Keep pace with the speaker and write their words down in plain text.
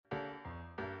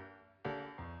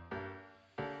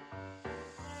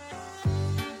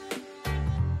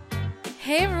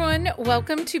Hey everyone,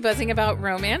 welcome to Buzzing About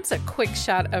Romance, a quick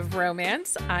shot of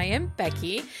romance. I am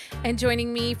Becky, and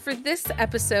joining me for this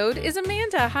episode is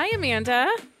Amanda. Hi, Amanda.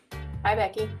 Hi,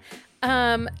 Becky.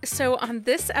 So on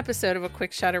this episode of A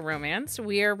Quick Shot of Romance,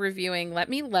 we are reviewing Let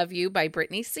Me Love You by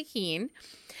Brittainy Sahin.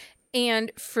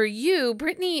 And for you,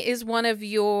 Brittainy is one of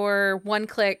your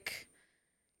one-click,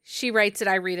 she writes it,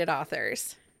 I read it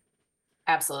authors.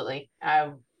 Absolutely. I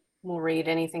will read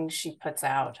anything she puts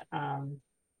out.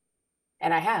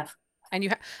 And I have. And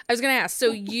I was going to ask,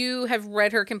 so you have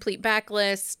read her complete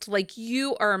backlist, like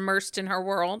you are immersed in her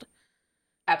world?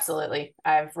 Absolutely.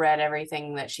 I've read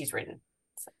everything that she's written.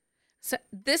 So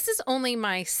this is only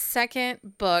my second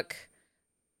book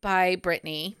by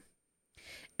Brittainy.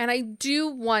 And I do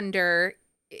wonder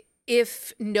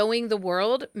if knowing the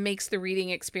world makes the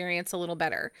reading experience a little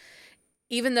better.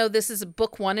 Even though this is a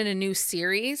book one in a new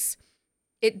series,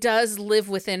 it does live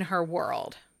within her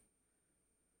world.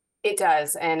 It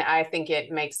does. And I think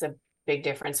it makes a big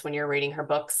difference when you're reading her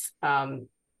books.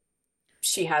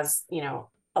 She has,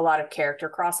 a lot of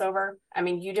character crossover. I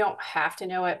mean, you don't have to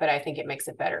know it, but I think it makes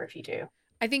it better if you do.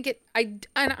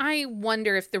 I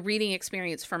wonder if the reading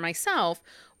experience for myself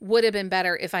would have been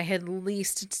better if I had at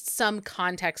least some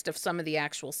context of some of the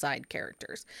actual side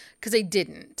characters, because I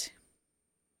didn't.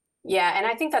 Yeah, and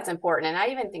I think that's important. And I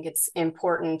even think it's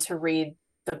important to read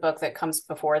the book that comes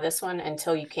before this one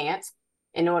Until You Can't,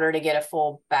 in order to get a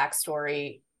full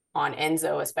backstory on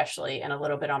Enzo, especially, and a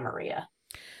little bit on Maria.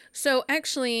 So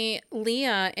actually,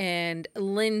 Leah and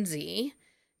Lindsay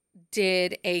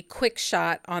did a quick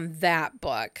shot on that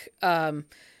book. I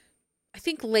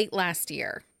think late last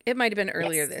year. It might have been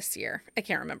earlier this year. I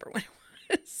can't remember when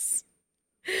it was.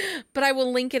 But I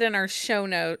will link it in our show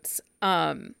notes.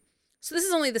 So this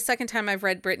is only the second time I've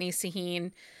read Brittainy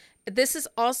Sahin. This is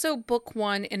also book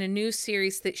one in a new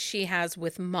series that she has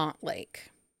with Montlake.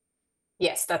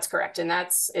 Yes, that's correct. And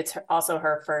it's also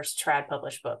her first trad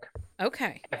published book.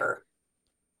 Okay. Ever.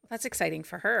 That's exciting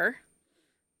for her.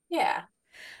 Yeah.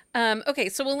 Okay,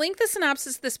 so we'll link the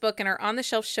synopsis of this book in our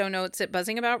on-the-shelf show notes at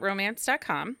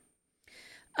buzzingaboutromance.com.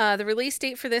 The release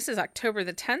date for this is October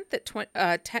the 10th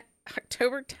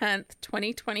October 10th,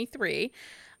 2023.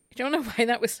 I don't know why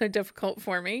that was so difficult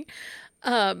for me.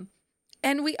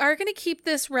 And we are going to keep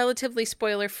this relatively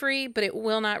spoiler-free, but it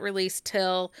will not release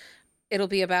till it'll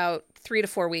be about 3 to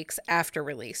 4 weeks after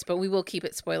release. But we will keep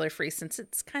it spoiler-free since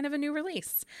it's kind of a new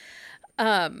release.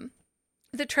 The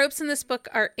tropes in this book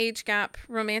are age gap,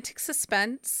 romantic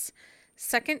suspense,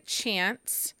 second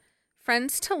chance,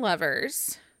 friends to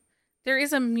lovers. There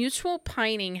is a mutual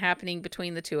pining happening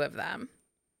between the two of them.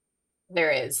 There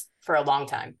is, for a long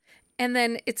time. And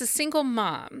then it's a single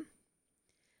mom.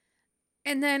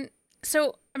 And then,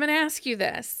 so I'm going to ask you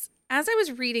this. As I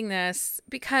was reading this,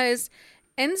 because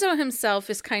Enzo himself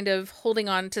is kind of holding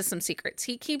on to some secrets.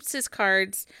 He keeps his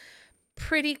cards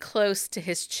pretty close to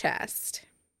his chest.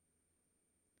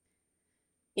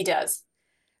 He does.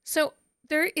 So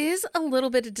there is a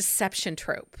little bit of deception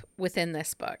trope within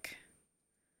this book.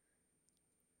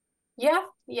 Yeah,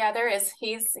 there is.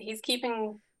 He's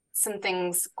keeping some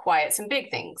things quiet, some big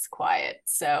things quiet.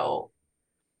 So,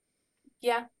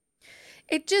 yeah.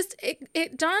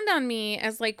 It dawned on me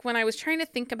as like when I was trying to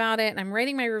think about it and I'm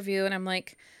writing my review and I'm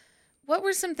like, what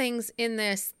were some things in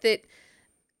this that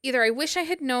either I wish I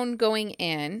had known going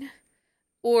in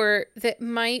or that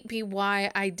might be why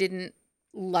I didn't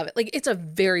love it. Like, it's a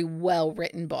very well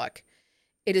written book.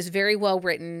 It is very well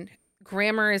written.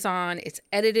 Grammar is on. It's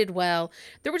edited well.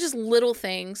 There were just little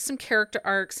things, some character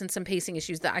arcs and some pacing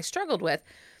issues that I struggled with.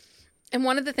 And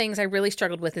one of the things I really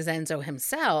struggled with is Enzo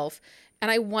himself. And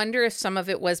I wonder if some of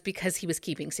it was because he was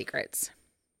keeping secrets.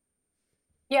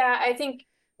 Yeah, I think,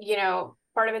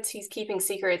 part of it's he's keeping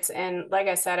secrets. And like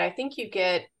I said, I think you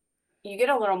get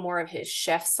a little more of his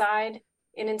chef side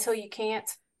in Until You Can't.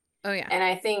 Oh, yeah. And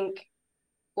I think,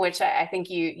 which I think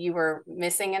you were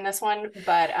missing in this one,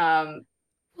 but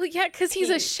well, yeah, because he's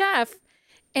a chef,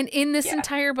 and in this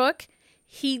entire book,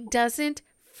 he doesn't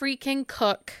freaking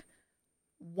cook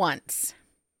once.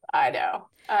 I know,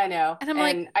 and I'm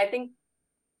like, I think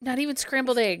not even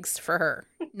scrambled eggs for her.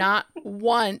 Not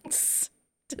once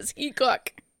does he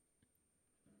cook.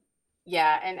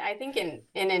 Yeah, and I think in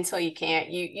Until You Can't,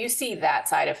 you see that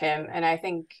side of him, and I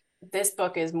think this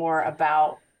book is more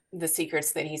about the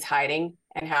secrets that he's hiding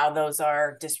and how those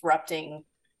are disrupting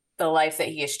the life that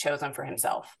he has chosen for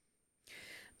himself.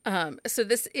 So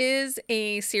this is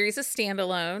a series of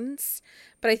standalones,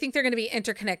 but I think they're going to be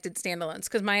interconnected standalones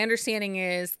because my understanding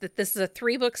is that this is a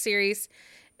 3-book series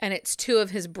and it's 2 of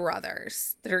his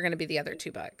brothers that are going to be the other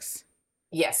 2 books.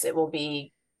 Yes, it will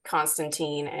be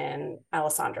Constantine and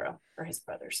Alessandro are his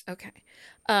brothers. Okay.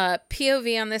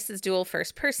 POV on this is dual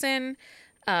first person.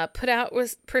 Put out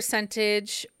was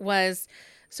percentage was,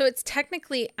 so it's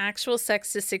technically actual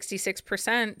sex is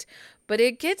 66%, but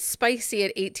it gets spicy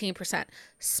at 18%.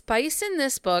 Spice in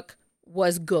this book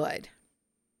was good.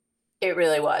 It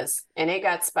really was. And it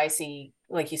got spicy,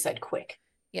 like you said, quick.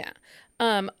 Yeah.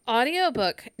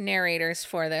 Audiobook narrators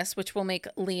for this, which will make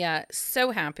Leah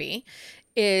so happy,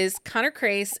 is Connor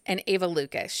Crace and Ava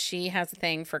Lucas. She has a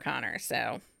thing for Connor,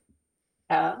 so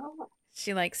Oh.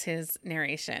 she likes his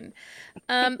narration.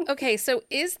 Okay, so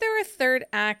is there a third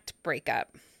act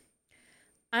breakup?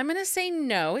 I'm gonna say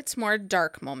no. It's more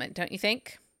dark moment, don't you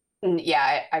think?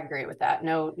 Yeah, I agree with that.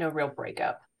 No, no real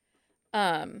breakup.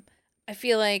 I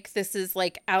feel like this is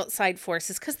like outside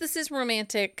forces because this is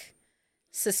romantic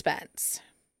suspense.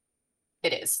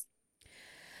 It is.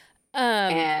 Um,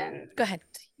 And Go ahead.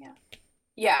 yeah.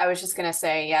 Yeah, I was just gonna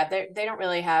say, yeah, they don't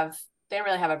really have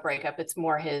a breakup. It's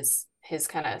more his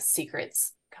kind of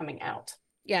secrets coming out.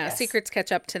 Yeah, Yes. secrets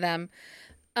catch up to them.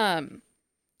 Um,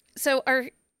 so our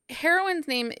heroine's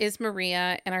name is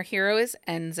Maria and our hero is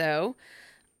Enzo.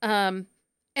 And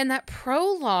that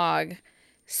prologue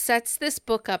sets this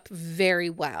book up very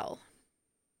well.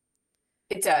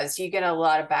 It does. You get a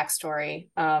lot of backstory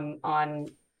on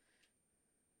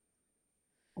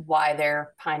why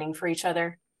they're pining for each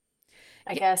other,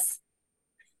 I guess.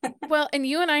 Well, and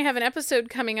you and I have an episode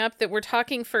coming up that we're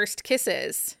talking first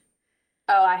kisses.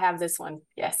 Oh, I have this one.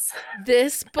 Yes.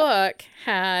 This book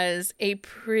has a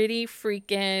pretty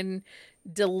freaking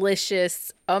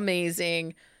delicious,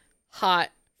 amazing, hot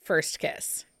first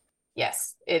kiss.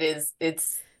 Yes, it is.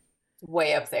 It's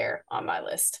way up there on my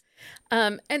list.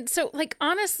 And so, like,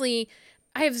 honestly,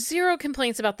 I have zero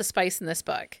complaints about the spice in this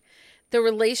book. The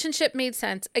relationship made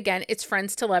sense. Again, it's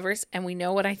friends to lovers, and we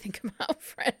know what I think about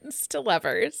friends to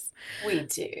lovers. We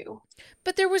do.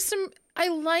 But there was some, I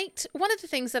liked, one of the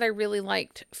things that I really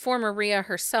liked for Maria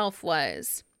herself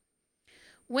was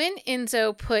when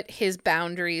Enzo put his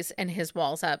boundaries and his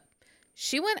walls up,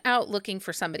 she went out looking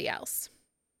for somebody else.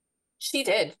 She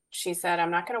did. She said,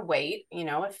 "I'm not going to wait. You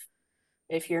know,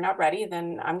 if you're not ready,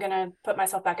 then I'm going to put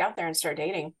myself back out there and start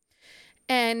dating."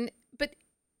 But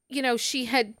she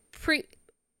had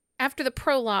after the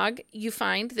prologue, you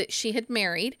find that she had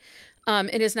married, and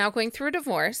is now going through a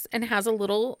divorce and has a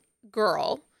little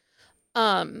girl.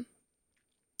 And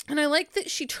I like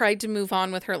that she tried to move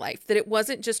on with her life, that it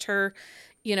wasn't just her,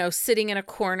 sitting in a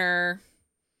corner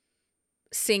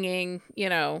singing,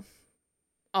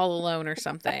 all alone or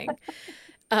something.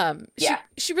 Yeah.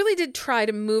 She really did try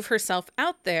to move herself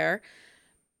out there,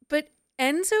 but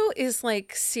Enzo is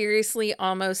like seriously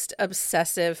almost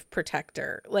obsessive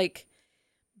protector, like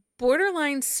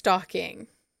borderline stalking.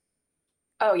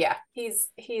 Oh yeah. He's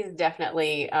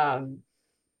definitely all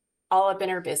up in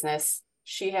her business.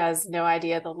 She has no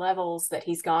idea the levels that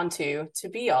he's gone to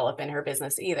be all up in her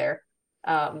business either.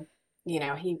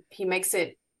 He makes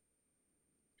it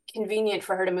convenient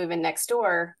for her to move in next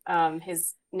door.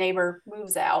 His neighbor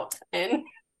moves out, and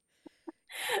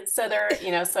so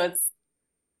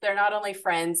they're not only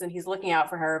friends and he's looking out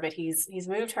for her, but he's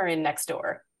moved her in next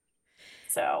door.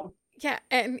 So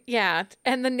and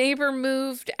the neighbor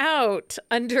moved out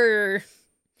under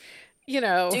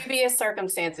dubious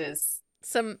circumstances.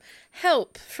 Some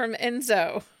help from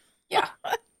Enzo. Yeah.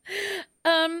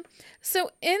 So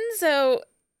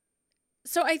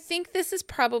I think this is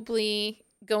probably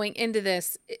going into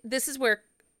this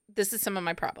is some of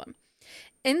my problem.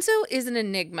 Enzo is an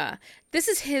enigma. This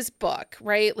is his book,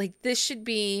 right? Like this should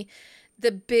be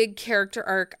the big character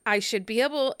arc. I should be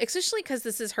able, especially because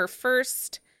this is her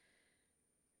first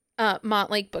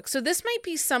Montlake book. So this might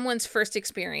be someone's first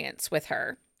experience with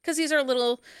her because these are a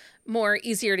little more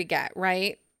easier to get,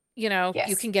 right? Yes.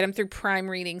 You can get them through Prime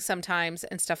reading sometimes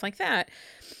and stuff like that.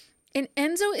 And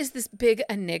Enzo is this big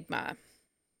enigma.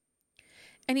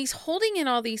 And he's holding in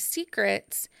all these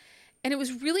secrets. And it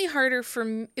was really hard for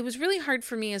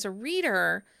me as a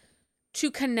reader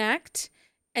to connect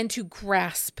and to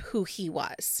grasp who he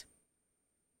was.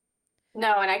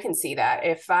 No, and I can see that.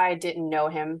 If I didn't know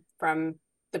him from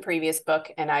the previous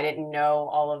book and I didn't know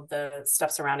all of the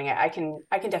stuff surrounding it, I can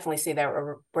definitely see that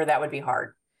where that would be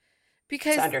hard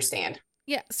to understand.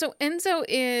 Yeah, so Enzo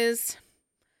is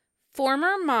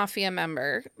former mafia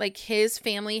member. Like his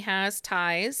family has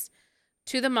ties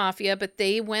to the mafia, but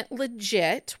they went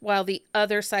legit while the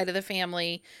other side of the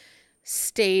family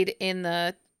stayed in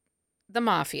the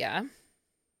mafia,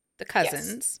 the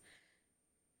cousins. Yes.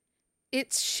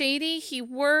 It's shady. He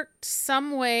worked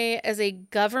some way as a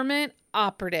government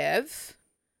operative.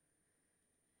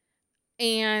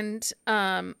 and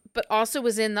but also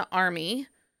was in the army,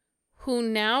 who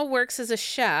now works as a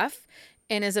chef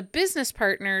and is a business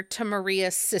partner to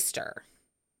Maria's sister.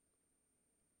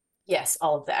 Yes,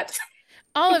 all of that.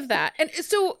 All of that. And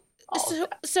All of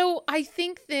that. so I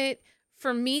think that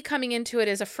for me coming into it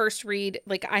as a first read,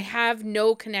 like I have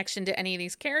no connection to any of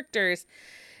these characters.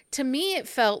 To me, it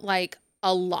felt like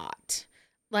a lot.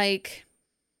 Like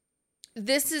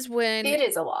this is when It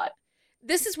is a lot.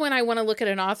 This is when I want to look at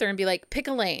an author and be like, pick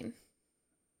a lane.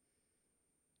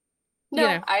 No, You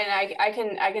know.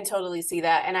 I can totally see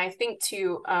that. And I think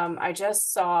too, I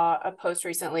just saw a post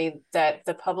recently that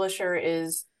the publisher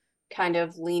is kind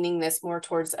of leaning this more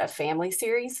towards a family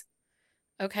series.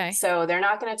 Okay. So they're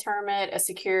not going to term it a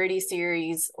security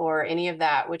series or any of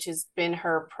that, which has been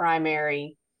her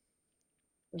primary,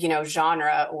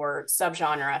 genre or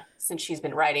subgenre since she's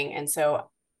been writing. And so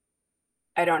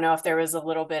I don't know if there was a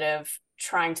little bit of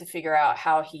trying to figure out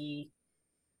how he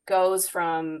goes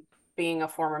from being a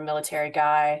former military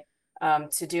guy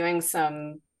to doing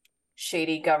some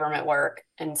shady government work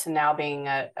and to now being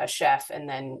a chef. And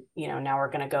then, now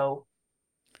we're going to go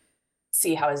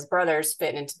see how his brothers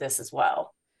fit into this as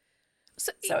well.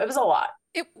 So it was a lot.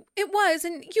 It was,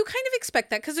 and you kind of expect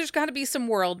that because there's got to be some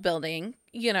world building,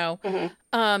 Mm-hmm.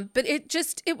 But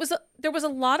there was a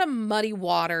lot of muddy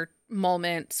water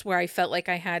moments where I felt like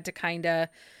I had to kind of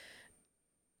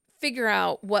figure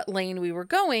out what lane we were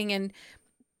going. And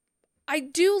I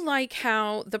do like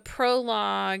how the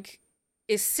prologue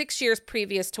is 6 years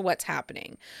previous to what's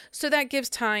happening. So that gives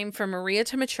time for Maria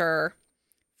to mature,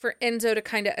 for Enzo to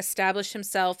kind of establish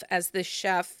himself as the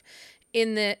chef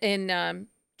in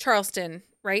Charleston,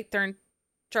 right? They're in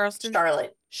Charleston?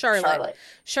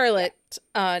 Charlotte,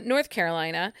 North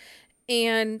Carolina.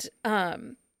 And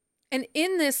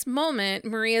in this moment,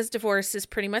 Maria's divorce is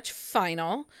pretty much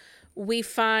final. We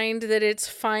find that it's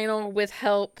final with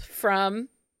help from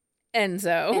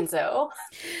Enzo.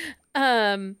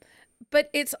 But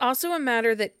it's also a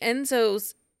matter that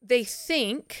they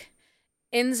think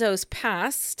Enzo's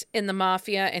past in the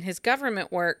mafia and his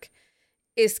government work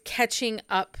is catching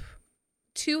up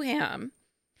to him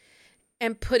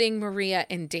and putting Maria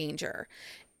in danger.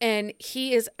 And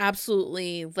he is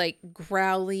absolutely like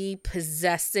growly,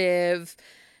 possessive,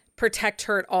 protect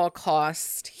her at all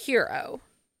cost hero.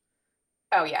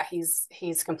 Oh yeah,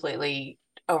 he's completely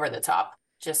over the top,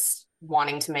 just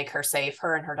wanting to make her safe,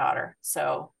 her and her daughter.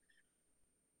 So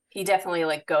he definitely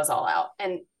like goes all out,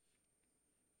 and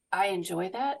I enjoy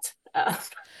that.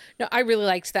 No, I really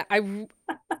liked that.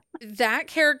 That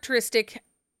characteristic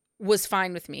was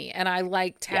fine with me, and I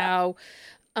liked how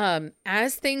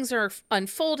as things are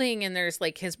unfolding and there's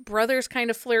like his brothers kind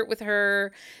of flirt with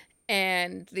her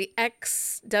and the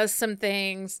ex does some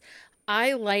things,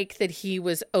 I like that he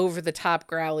was over the top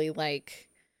growly, like,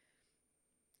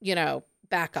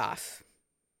 back off,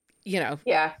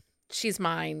 Yeah. she's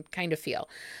mine kind of feel.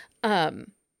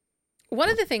 One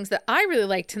of the things that I really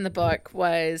liked in the book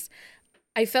was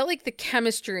I felt like the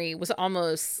chemistry was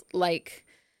almost like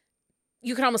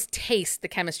you could almost taste the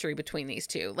chemistry between these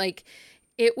two. Like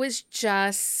it was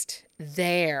just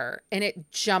there and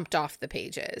it jumped off the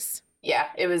pages. Yeah,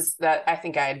 it was that. I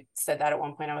think I said that at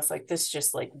one point. I was like, this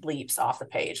just like leaps off the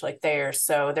page. Like there's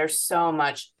so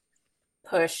much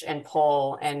push and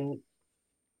pull, and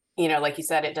like you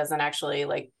said, it doesn't actually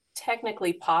like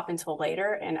technically pop until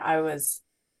later. And I was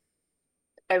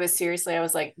seriously, I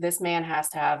was like, this man has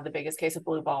to have the biggest case of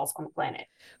blue balls on the planet.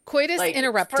 Coitus like,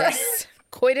 interruptus.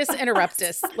 Coitus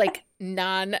interruptus, like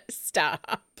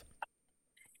non-stop.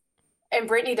 And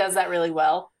Brittainy does that really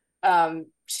well.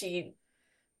 She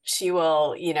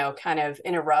will, kind of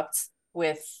interrupt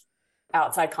with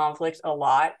outside conflict a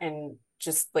lot and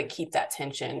just like keep that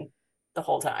tension the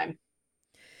whole time.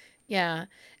 Yeah.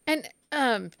 And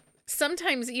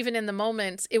sometimes even in the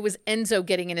moments, it was Enzo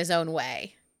getting in his own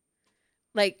way.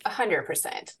 Like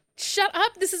 100%. Shut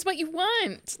up. This is what you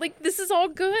want. Like, this is all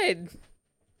good.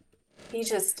 He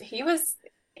was,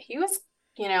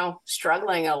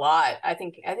 struggling a lot. I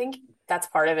think that's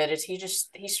part of it is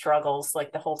he struggles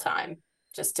like the whole time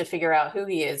just to figure out who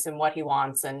he is and what he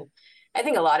wants. And I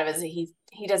think a lot of it is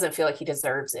he doesn't feel like he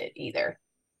deserves it either.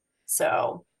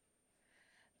 So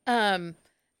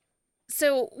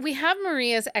we have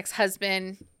Maria's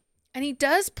ex-husband, and he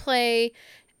does play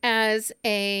as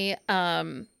he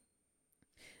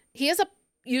is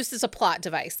used as a plot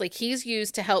device. Like he's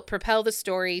used to help propel the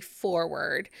story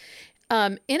forward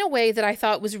in a way that I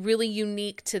thought was really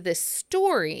unique to this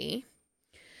story.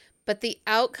 But the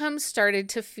outcome started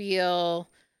to feel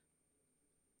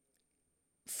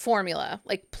formula,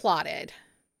 like plotted,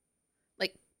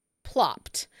 like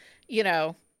plopped,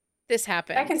 this I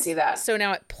can happened. see that. So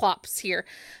now it plops here.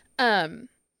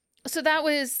 So that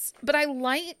was, but I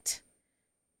liked,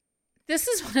 this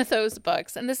is one of those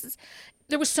books, and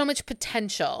there was so much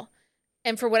potential.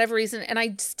 And for whatever reason, and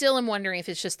I still am wondering if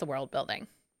it's just the world building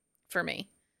for me,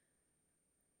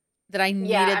 that I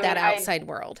needed that outside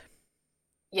world.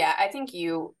 Yeah, I think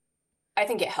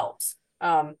it helps.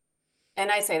 And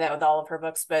I say that with all of her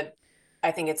books, but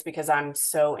I think it's because I'm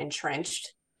so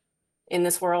entrenched in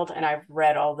this world and I've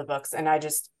read all the books and I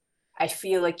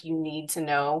feel like you need to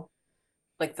know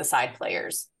like the side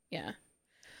players. Yeah.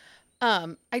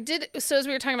 So as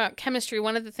we were talking about chemistry,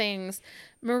 one of the things,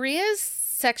 Maria's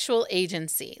sexual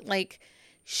agency, like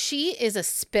she is a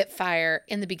spitfire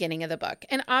in the beginning of the book.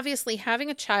 And obviously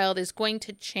having a child is going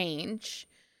to change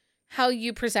how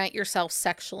you present yourself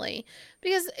sexually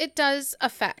because it does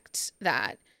affect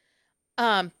that.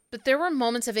 But there were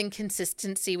moments of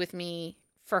inconsistency with me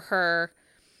for her.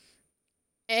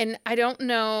 And I don't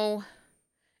know.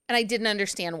 And I didn't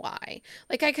understand why.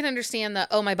 Like, I can understand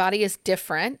oh, my body is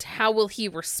different. How will he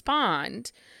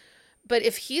respond? But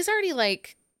if he's already,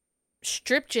 like,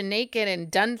 stripped you naked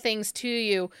and done things to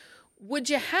you, would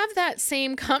you have that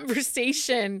same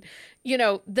conversation,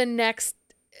 the next,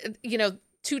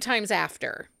 2 times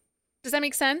after? Does that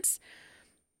make sense?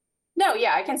 No,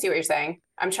 yeah, I can see what you're saying.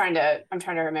 I'm trying to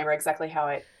remember exactly how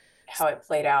it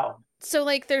played out. So,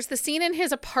 like, there's the scene in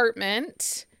his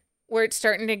apartment where it's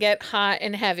starting to get hot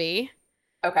and heavy.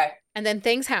 Okay. And then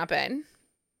things happen.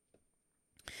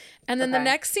 And then the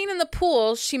next scene in the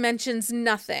pool, she mentions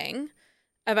nothing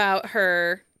about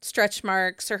her stretch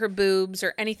marks or her boobs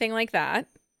or anything like that.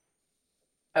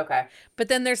 Okay. But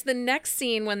then there's the next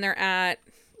scene when they're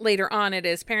later on at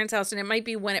his parents' house, and it might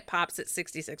be when it pops at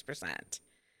 66%.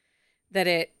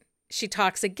 She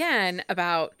talks again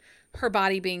about her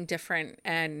body being different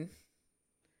and...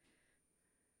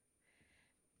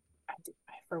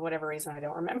 For whatever reason, I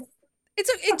don't remember.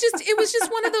 It was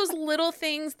just one of those little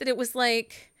things that it was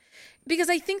like, because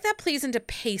I think that plays into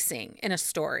pacing in a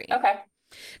story. Okay.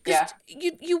 Yeah.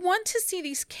 You want to see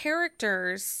these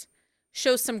characters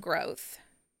show some growth.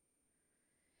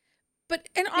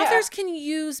 And authors can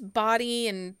use body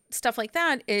and stuff like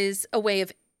that as a way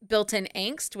of built-in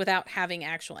angst without having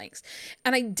actual angst.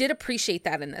 And I did appreciate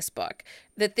that in this book,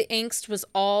 that the angst was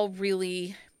all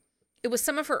really... It was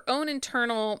some of her own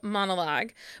internal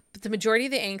monologue, but the majority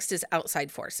of the angst is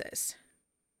outside forces.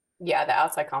 Yeah, the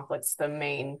outside conflict's the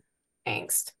main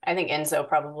angst. I think Enzo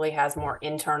probably has more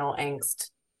internal angst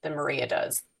than Maria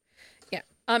does. Yeah.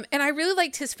 And I really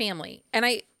liked his family. And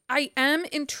I am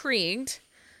intrigued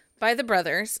by the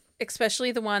brothers,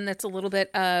 especially the one that's a little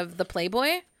bit of the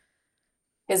playboy.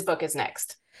 His book is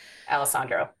next,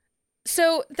 Alessandro.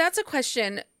 So that's a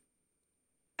question.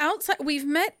 Outside, we've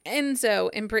met Enzo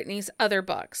in Brittany's other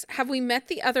books. Have we met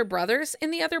the other brothers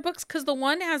in the other books? Because the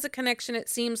one has a connection, it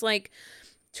seems like,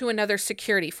 to another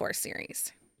Security Force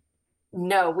series.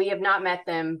 No, we have not met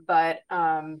them, but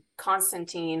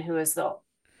Constantine, who is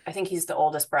I think he's the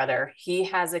oldest brother, he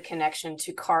has a connection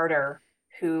to Carter,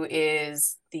 who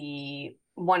is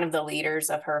one of the leaders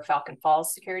of her Falcon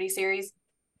Falls security series.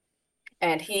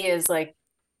 And he is like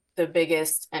the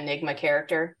biggest enigma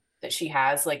character that she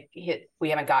has. Like we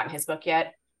haven't gotten his book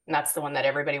yet, and that's the one that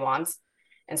everybody wants.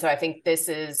 And so I think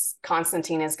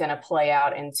Constantine is going to play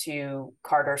out into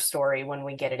Carter's story when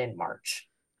we get it in March.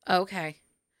 Okay.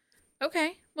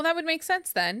 Well, that would make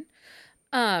sense then.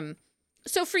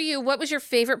 So for you, what was your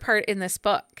favorite part in this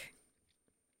book?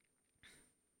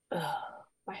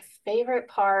 My favorite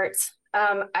part,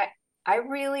 I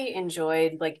really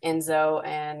enjoyed like Enzo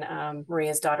and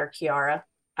Maria's daughter Chiara.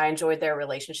 I enjoyed their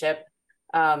relationship.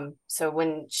 So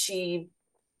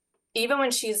even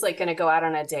when she's like going to go out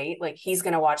on a date, like he's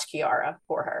going to watch Chiara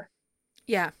for her.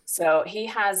 Yeah. So he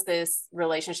has this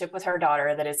relationship with her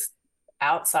daughter that is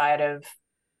outside of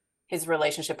his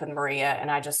relationship with Maria. And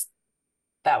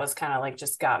that was kind of like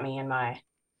just got me in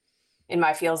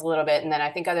my feels a little bit. And then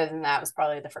I think other than that was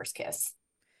probably the first kiss.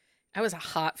 That was a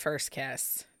hot first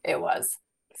kiss. It was.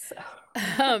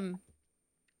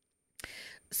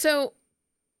 So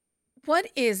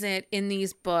what is it in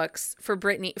these books for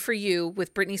you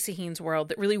with Brittainy Sahin's world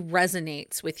that really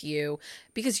resonates with you?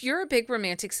 Because you're a big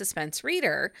romantic suspense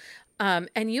reader.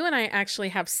 And you and I actually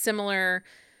have similar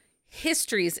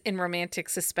histories in romantic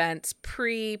suspense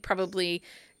probably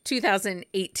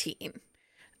 2018.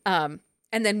 And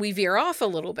then we veer off a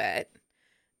little bit.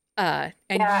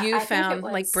 You found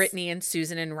like Brittany and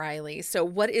Susan and Riley. So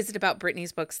what is it about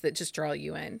Brittany's books that just draw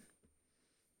you in?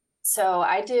 So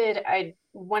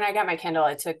when I got my Kindle,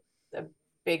 I took a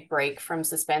big break from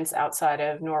suspense outside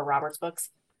of Nora Roberts' books,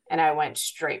 and I went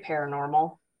straight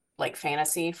paranormal. like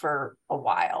fantasy for a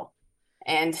while.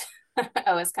 And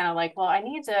I was kind of like, well, I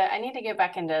need to get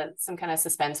back into some kind of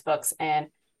suspense books. And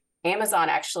Amazon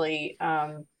actually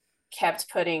kept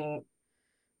putting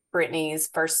Brittany's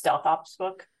first stealth ops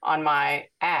book on my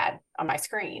ad on my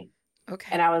screen. Okay.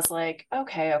 And I was like,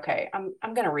 okay,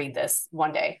 I'm gonna read this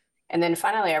one day. And then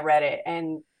finally I read it,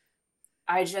 and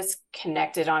I just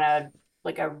connected on a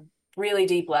really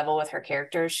deep level with her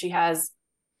characters. She has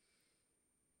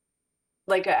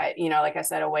like like I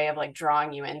said, a way of like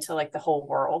drawing you into like the whole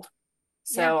world.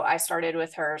 So I started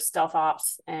with her stealth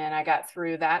ops, and I got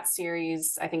through that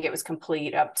series. I think it was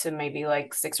complete up to maybe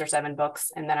like 6 or 7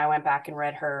 books. And then I went back and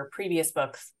read her previous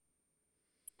books,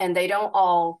 and they don't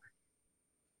all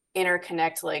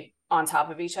interconnect like on top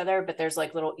of each other, but there's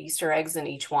like little Easter eggs in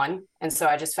each one. And so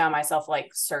I just found myself like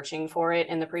searching for it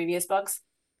in the previous books.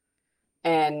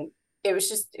 And it was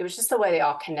just the way they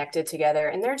all connected together.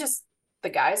 And the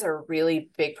guys are really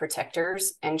big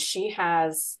protectors. And she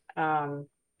has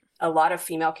a lot of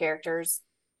female characters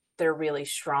that are really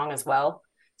strong as well.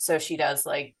 So she does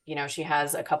she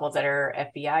has a couple that are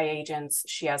FBI agents.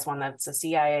 She has one that's a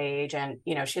CIA agent.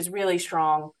 She has really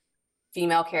strong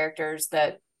female characters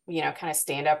that, kind of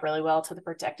stand up really well to the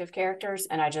protective characters.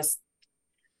 And I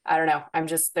don't know.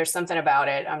 There's something about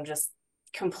it. I'm just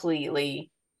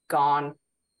completely gone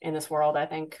in this world, I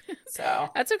think. So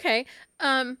That's okay.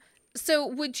 So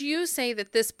would you say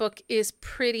that this book is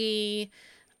pretty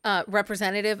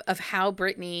representative of how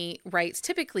Brittainy writes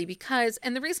typically?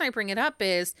 And the reason I bring it up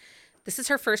is this is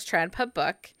her first trad pub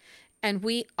book, and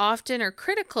we often are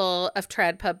critical of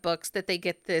trad pub books that they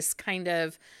get this kind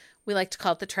of, we like to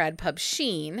call it the trad pub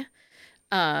sheen,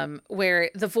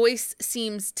 where the voice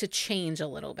seems to change a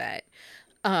little bit.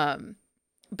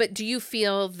 But do you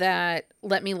feel that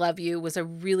Let Me Love You was a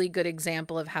really good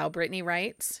example of how Brittainy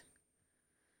writes?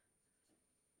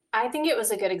 I think it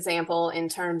was a good example in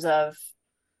terms of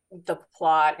the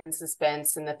plot and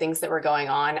suspense and the things that were going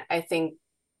on. I think,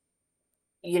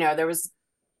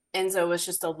 Enzo was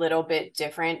just a little bit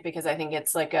different, because I think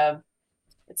it's like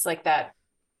that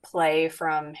play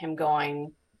from him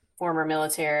going former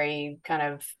military kind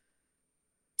of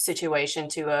situation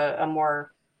to a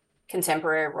more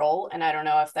contemporary role. And I don't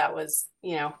know if that was, I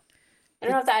don't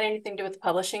know if that had anything to do with the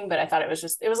publishing, but I thought it was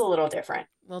a little different.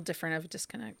 A little different of a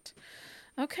disconnect.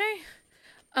 Okay.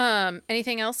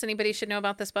 Anything else anybody should know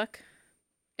about this book?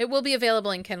 It will be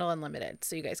available in Kindle Unlimited,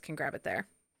 so you guys can grab it there.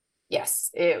 Yes,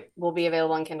 it will be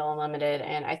available in Kindle Unlimited.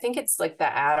 And I think it's like the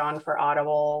add-on for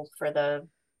Audible for the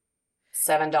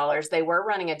 $7. They were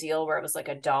running a deal where it was like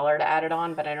 $1 to add it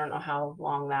on, but I don't know how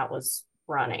long that was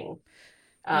running.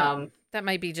 That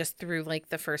might be just through like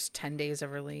the first 10 days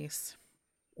of release.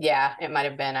 Yeah, it might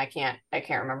have been. I can't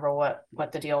remember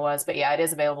what the deal was, but yeah, it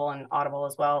is available in Audible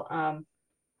as well.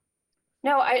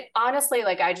 No, I honestly,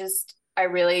 I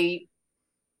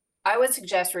would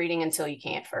suggest reading Until You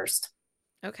Can't first.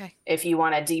 Okay. If you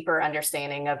want a deeper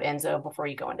understanding of Enzo before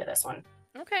you go into this one.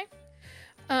 Okay.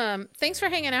 Thanks for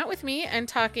hanging out with me and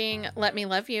talking Let Me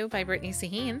Love You by Brittainy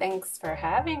Sahin. Thanks for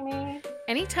having me.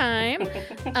 Anytime.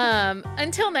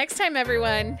 Until next time,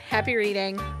 everyone, happy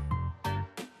reading.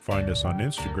 Find us on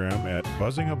Instagram at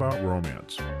Buzzing About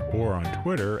Romance or on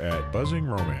Twitter at Buzzing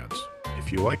Romance.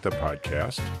 If you like the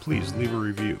podcast, please leave a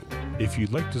review. If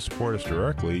you'd like to support us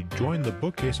directly, join the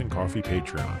Bookcase and Coffee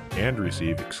Patreon and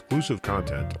receive exclusive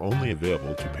content only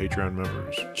available to Patreon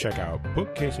members. Check out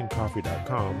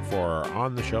bookcaseandcoffee.com for our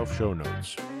on-the-shelf show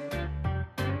notes.